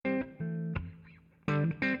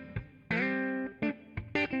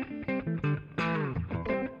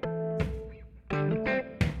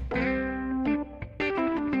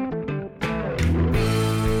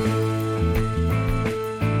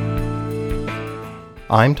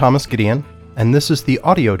I'm Thomas Gideon, and this is the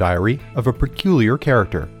audio diary of a peculiar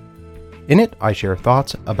character. In it, I share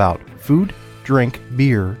thoughts about food, drink,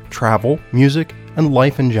 beer, travel, music, and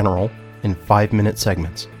life in general in 5-minute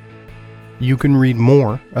segments. You can read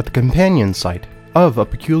more at the companion site of A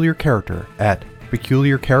Peculiar Character at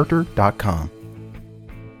peculiarcharacter.com.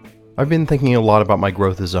 I've been thinking a lot about my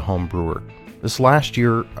growth as a home brewer. This last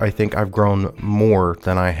year, I think I've grown more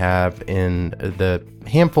than I have in the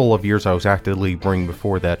handful of years I was actively brewing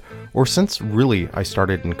before that, or since really I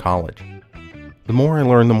started in college. The more I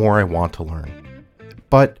learn, the more I want to learn.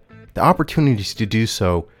 But the opportunities to do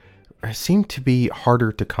so seem to be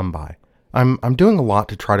harder to come by. I'm doing a lot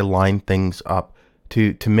to try to line things up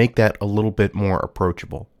to make that a little bit more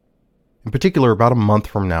approachable. In particular, about a month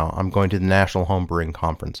from now, I'm going to the National Home Brewing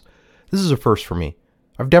Conference. This is a first for me.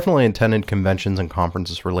 I've definitely attended conventions and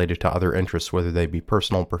conferences related to other interests, whether they be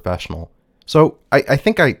personal or professional. So I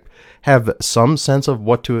think I have some sense of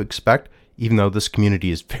what to expect, even though this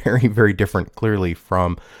community is very, very different, clearly,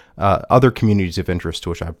 from other communities of interest to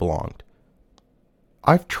which I've belonged.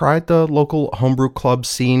 I've tried the local homebrew club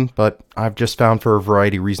scene, but I've just found for a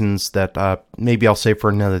variety of reasons that maybe I'll save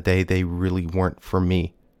for another day, they really weren't for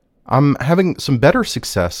me. I'm having some better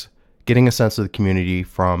success getting a sense of the community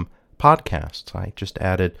from podcasts. I just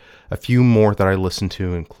added a few more that I listen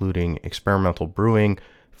to, including Experimental Brewing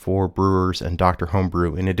for Brewers and Dr.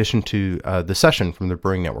 Homebrew, in addition to The Session from the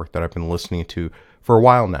Brewing Network that I've been listening to for a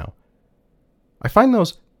while now. I find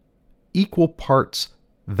those equal parts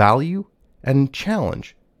value and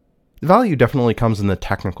challenge. The value definitely comes in the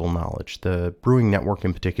technical knowledge. The Brewing Network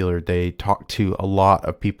in particular, they talk to a lot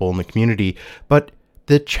of people in the community, but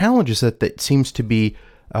the challenge is that it seems to be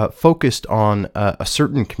focused on a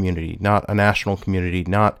certain community, not a national community,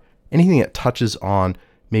 not anything that touches on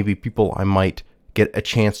maybe people I might get a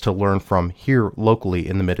chance to learn from here locally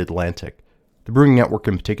in the Mid-Atlantic. The Brewing Network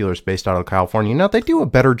in particular is based out of California. Now, they do a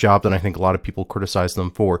better job than I think a lot of people criticize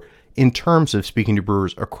them for in terms of speaking to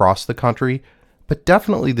brewers across the country, but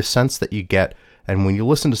definitely the sense that you get, and when you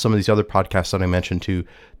listen to some of these other podcasts that I mentioned too,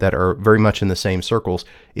 that are very much in the same circles,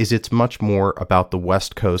 is it's much more about the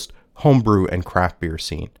West Coast homebrew and craft beer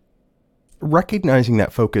scene. Recognizing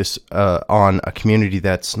that focus on a community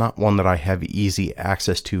that's not one that I have easy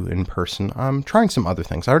access to in person, I'm trying some other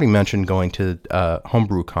things. I already mentioned going to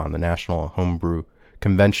HomebrewCon, the National Homebrew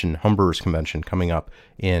Convention, Homebrewers Convention coming up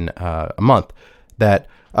in a month, that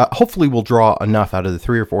hopefully will draw enough out of the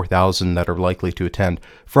 3,000 or 4,000 that are likely to attend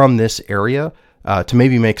from this area to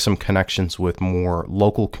maybe make some connections with more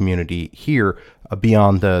local community here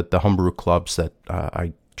beyond the homebrew clubs that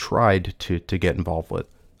I tried to get involved with.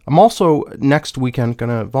 I'm also next weekend going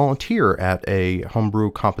to volunteer at a homebrew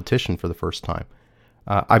competition for the first time.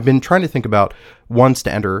 I've been trying to think about ones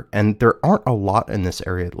to enter, and there aren't a lot in this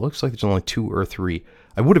area. It looks like there's only 2 or 3.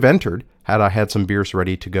 I would have entered had I had some beers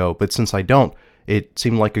ready to go, but since I don't, it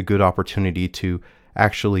seemed like a good opportunity to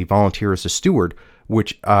actually volunteer as a steward,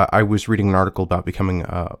 which I was reading an article about becoming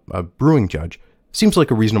a brewing judge. Seems like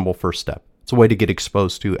a reasonable first step. It's a way to get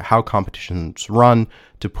exposed to how competitions run,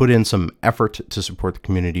 to put in some effort to support the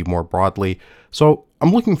community more broadly. So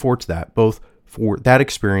I'm looking forward to that, both for that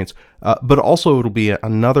experience, but also it'll be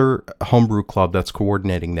another homebrew club that's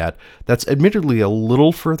coordinating that. That's admittedly a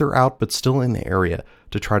little further out, but still in the area,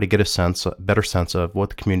 to try to get a better sense of what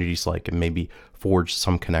the community's like and maybe forge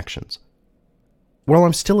some connections. While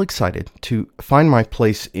I'm still excited to find my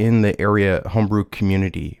place in the area homebrew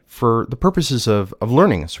community for the purposes of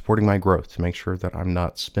learning and supporting my growth, to make sure that I'm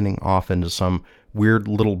not spinning off into some weird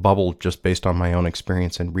little bubble just based on my own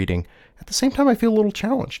experience and reading, at the same time I feel a little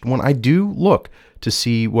challenged. When I do look to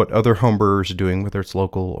see what other homebrewers are doing, whether it's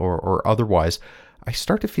local or otherwise, I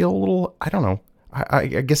start to feel a little, I don't know, I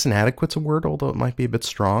guess inadequate's a word, although it might be a bit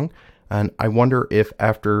strong. And I wonder if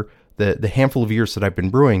after the handful of years that I've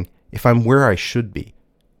been brewing, if I'm where I should be.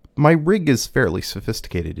 My rig is fairly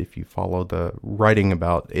sophisticated. If you follow the writing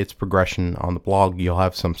about its progression on the blog, you'll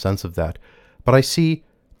have some sense of that. But I see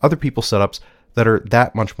other people's setups that are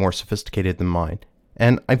that much more sophisticated than mine.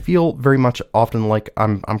 And I feel very much often like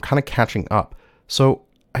I'm kind of catching up. So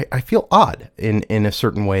I feel odd in a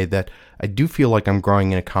certain way, that I do feel like I'm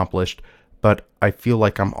growing and accomplished, but I feel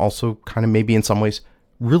like I'm also kind of maybe in some ways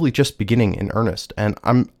really just beginning in earnest. And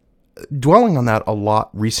I'm dwelling on that a lot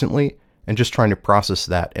recently and just trying to process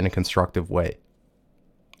that in a constructive way.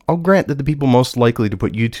 I'll grant that the people most likely to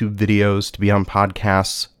put YouTube videos, to be on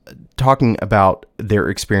podcasts, talking about their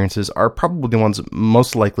experiences are probably the ones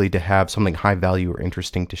most likely to have something high value or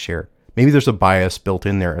interesting to share. Maybe there's a bias built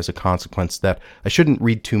in there as a consequence that I shouldn't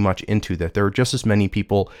read too much into, that there are just as many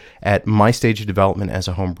people at my stage of development as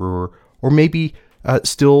a home brewer, or maybe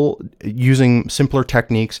still using simpler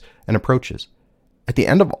techniques and approaches. At the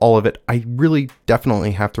end of all of it, I really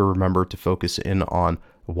definitely have to remember to focus in on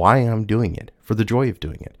why I'm doing it, for the joy of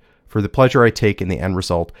doing it, for the pleasure I take in the end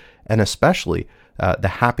result, and especially the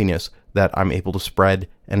happiness that I'm able to spread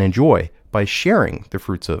and enjoy by sharing the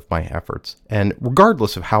fruits of my efforts. And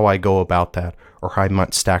regardless of how I go about that or how I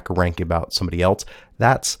might stack a rank about somebody else,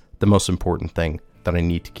 that's the most important thing that I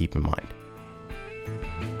need to keep in mind.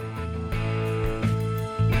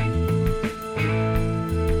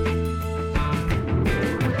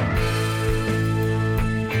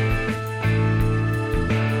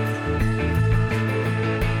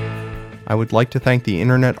 I would like to thank the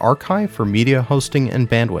Internet Archive for media hosting and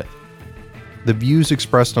bandwidth. The views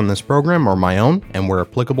expressed on this program are my own, and where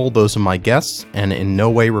applicable, those of my guests, and in no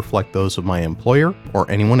way reflect those of my employer or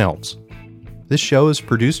anyone else. This show is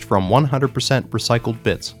produced from 100% recycled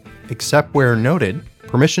bits. Except where noted,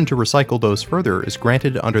 permission to recycle those further is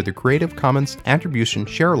granted under the Creative Commons Attribution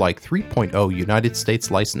Sharealike 3.0 United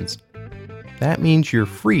States license. That means you're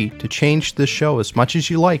free to change this show as much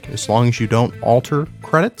as you like, as long as you don't alter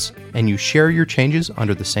credits and you share your changes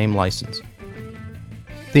under the same license.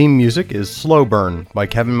 Theme music is Slow Burn by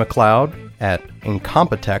Kevin MacLeod at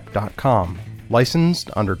Incompetech.com, licensed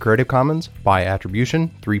under Creative Commons by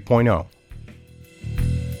Attribution 3.0.